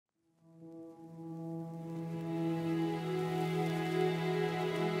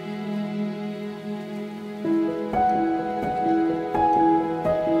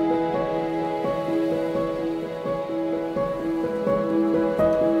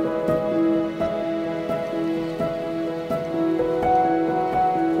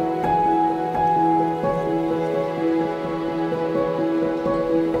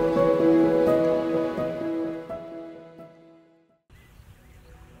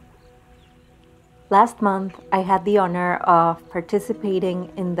Last month, I had the honor of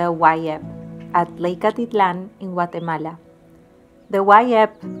participating in the YEP at Lake Atitlan in Guatemala. The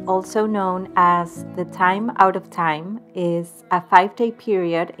YEP, also known as the Time Out of Time, is a 5-day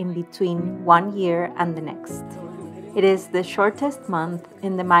period in between one year and the next. It is the shortest month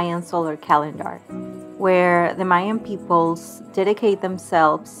in the Mayan solar calendar, where the Mayan peoples dedicate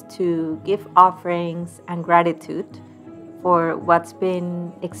themselves to give offerings and gratitude for what's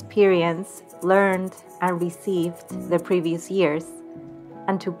been experienced, learned, and received the previous years,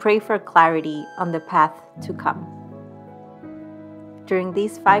 and to pray for clarity on the path to come. During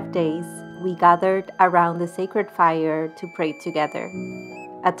these 5 days, we gathered around the sacred fire to pray together,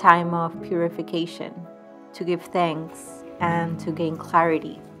 a time of purification, to give thanks, and to gain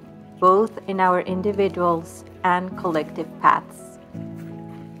clarity, both in our individuals and collective paths.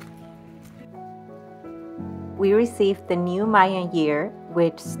 We received the new Mayan year,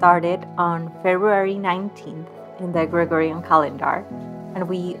 which started on February 19th in the Gregorian calendar, and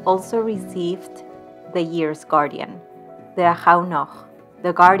we also received the year's guardian, the Ahaunoch,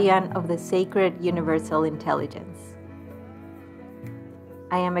 the guardian of the sacred universal intelligence.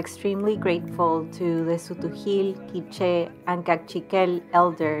 I am extremely grateful to the Tz'utujil, Quiche, and Cachiquel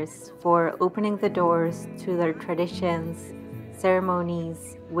elders for opening the doors to their traditions,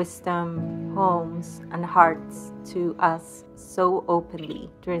 ceremonies, wisdom, homes, and hearts to us so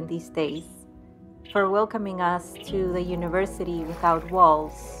openly during these days, for welcoming us to the university without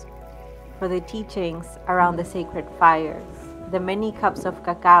walls, for the teachings around the sacred fires, the many cups of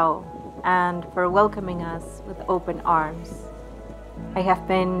cacao, and for welcoming us with open arms. I have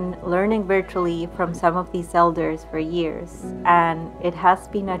been learning virtually from some of these elders for years, and it has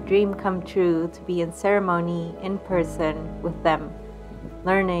been a dream come true to be in ceremony in person with them,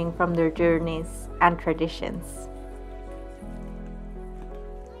 learning from their journeys and traditions.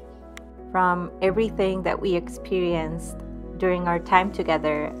 From everything that we experienced during our time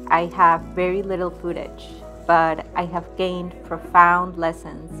together, I have very little footage, but I have gained profound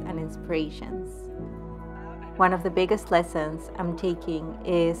lessons and inspirations. One of the biggest lessons I'm taking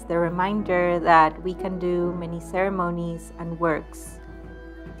is the reminder that we can do many ceremonies and work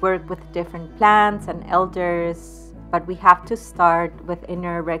with different plants and elders, but we have to start with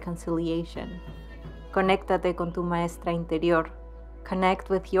inner reconciliation. Conéctate con tu maestra interior. Connect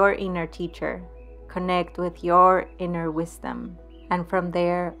with your inner teacher. Connect with your inner wisdom. And from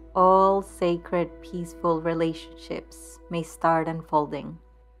there, all sacred, peaceful relationships may start unfolding.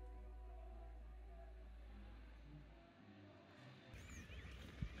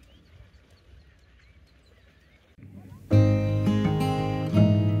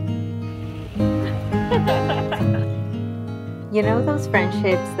 You know those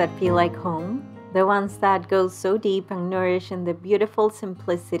friendships that feel like home? The ones that go so deep and nourish in the beautiful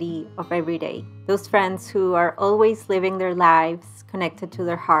simplicity of every day. Those friends who are always living their lives connected to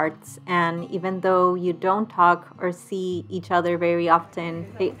their hearts, and even though you don't talk or see each other very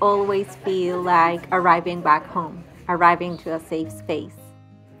often, they always feel like arriving back home, arriving to a safe space.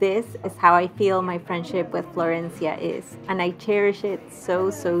 This is how I feel my friendship with Florencia is, and I cherish it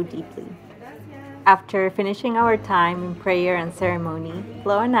so deeply. After finishing our time in prayer and ceremony,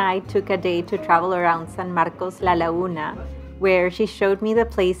 Flo and I took a day to travel around San Marcos La Laguna, where she showed me the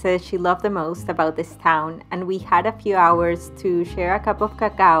places she loved the most about this town, and we had a few hours to share a cup of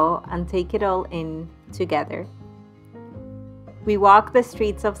cacao and take it all in together. We walked the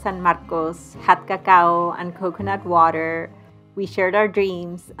streets of San Marcos, had cacao and coconut water. We shared our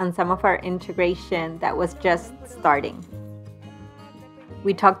dreams and some of our integration that was just starting.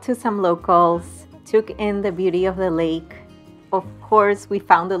 We talked to some locals, took in the beauty of the lake. Of course, we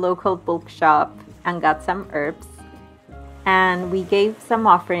found the local bulk shop and got some herbs. And we gave some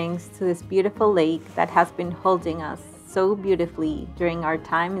offerings to this beautiful lake that has been holding us so beautifully during our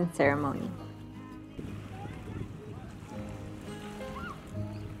time in ceremony.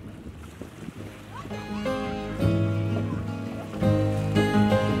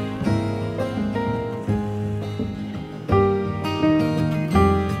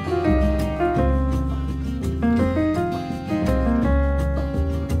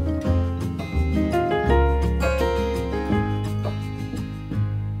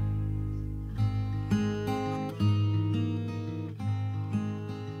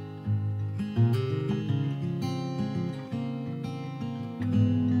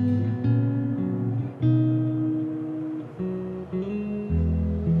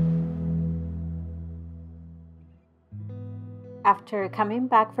 After coming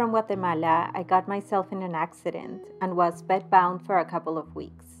back from Guatemala, I got myself in an accident and was bedbound for a couple of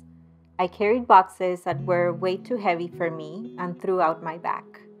weeks. I carried boxes that were way too heavy for me and threw out my back.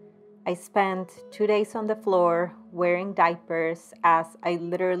 I spent 2 days on the floor wearing diapers as I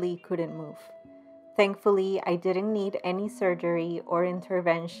literally couldn't move. Thankfully, I didn't need any surgery or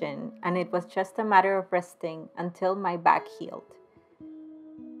intervention, and it was just a matter of resting until my back healed.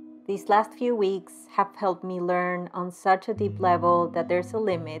 These last few weeks have helped me learn on such a deep level that there's a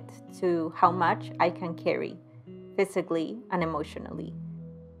limit to how much I can carry, physically and emotionally.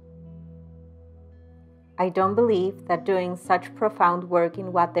 I don't believe that doing such profound work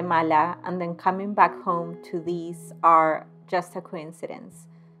in Guatemala and then coming back home to these are just a coincidence,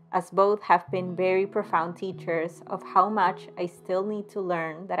 as both have been very profound teachers of how much I still need to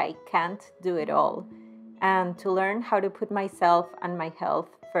learn that I can't do it all, and to learn how to put myself and my health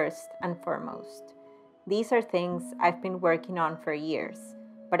first and foremost. These are things I've been working on for years,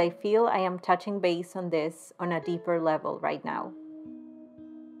 but I feel I am touching base on this on a deeper level right now.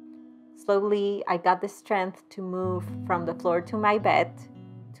 Slowly, I got the strength to move from the floor to my bed,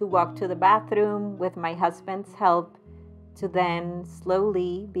 to walk to the bathroom with my husband's help, to then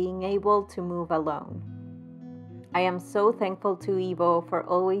slowly being able to move alone. I am so thankful to Ivo for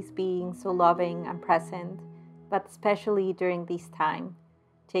always being so loving and present, but especially during this time,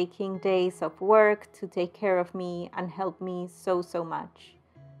 taking days of work to take care of me and help me so much.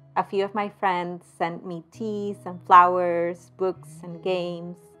 A few of my friends sent me teas and flowers, books and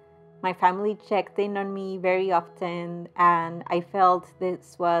games. My family checked in on me very often, and I felt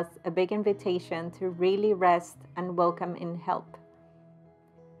this was a big invitation to really rest and welcome in help.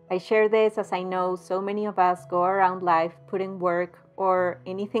 I share this as I know so many of us go around life putting work or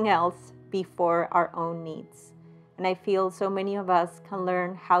anything else before our own needs. And I feel so many of us can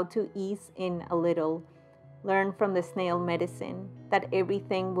learn how to ease in a little, learn from the snail medicine that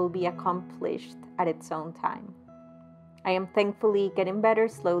everything will be accomplished at its own time. I am thankfully getting better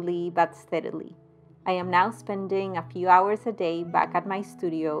slowly but steadily. I am now spending a few hours a day back at my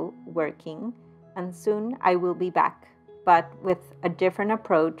studio working, and soon I will be back, but with a different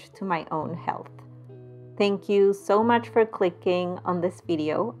approach to my own health. Thank you so much for clicking on this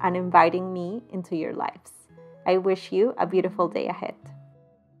video and inviting me into your lives. I wish you a beautiful day ahead.